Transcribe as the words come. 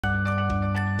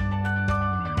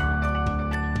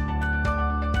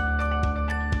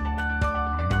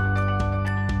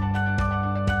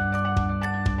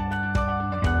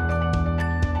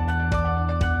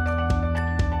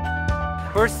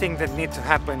first thing that needs to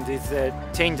happen is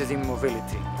changes in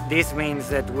mobility. This means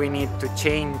that we need to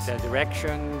change the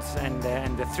directions and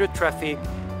the through traffic,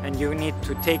 and you need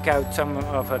to take out some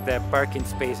of the parking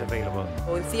space available.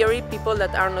 In theory, people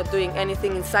that are not doing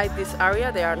anything inside this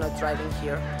area, they are not driving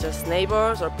here. Just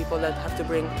neighbors or people that have to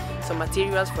bring some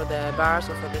materials for the bars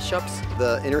or for the shops.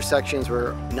 The intersections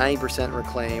were 90%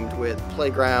 reclaimed with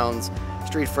playgrounds,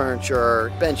 street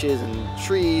furniture, benches and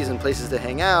trees and places to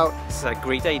hang out. It's a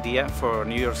great idea for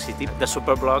New York City. The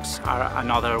Superblocks are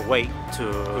another way to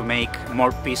make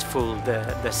more peaceful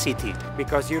the city.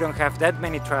 Because you don't have that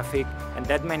many traffic and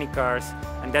that many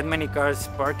cars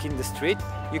parked in the street,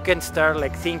 you can start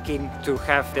thinking to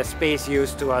have the space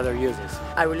used to other uses.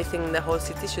 I really think the whole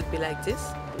city should be like this.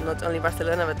 Not only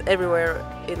Barcelona, but everywhere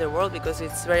in the world, because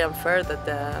it's very unfair that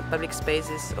the public space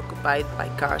is occupied by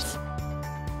cars.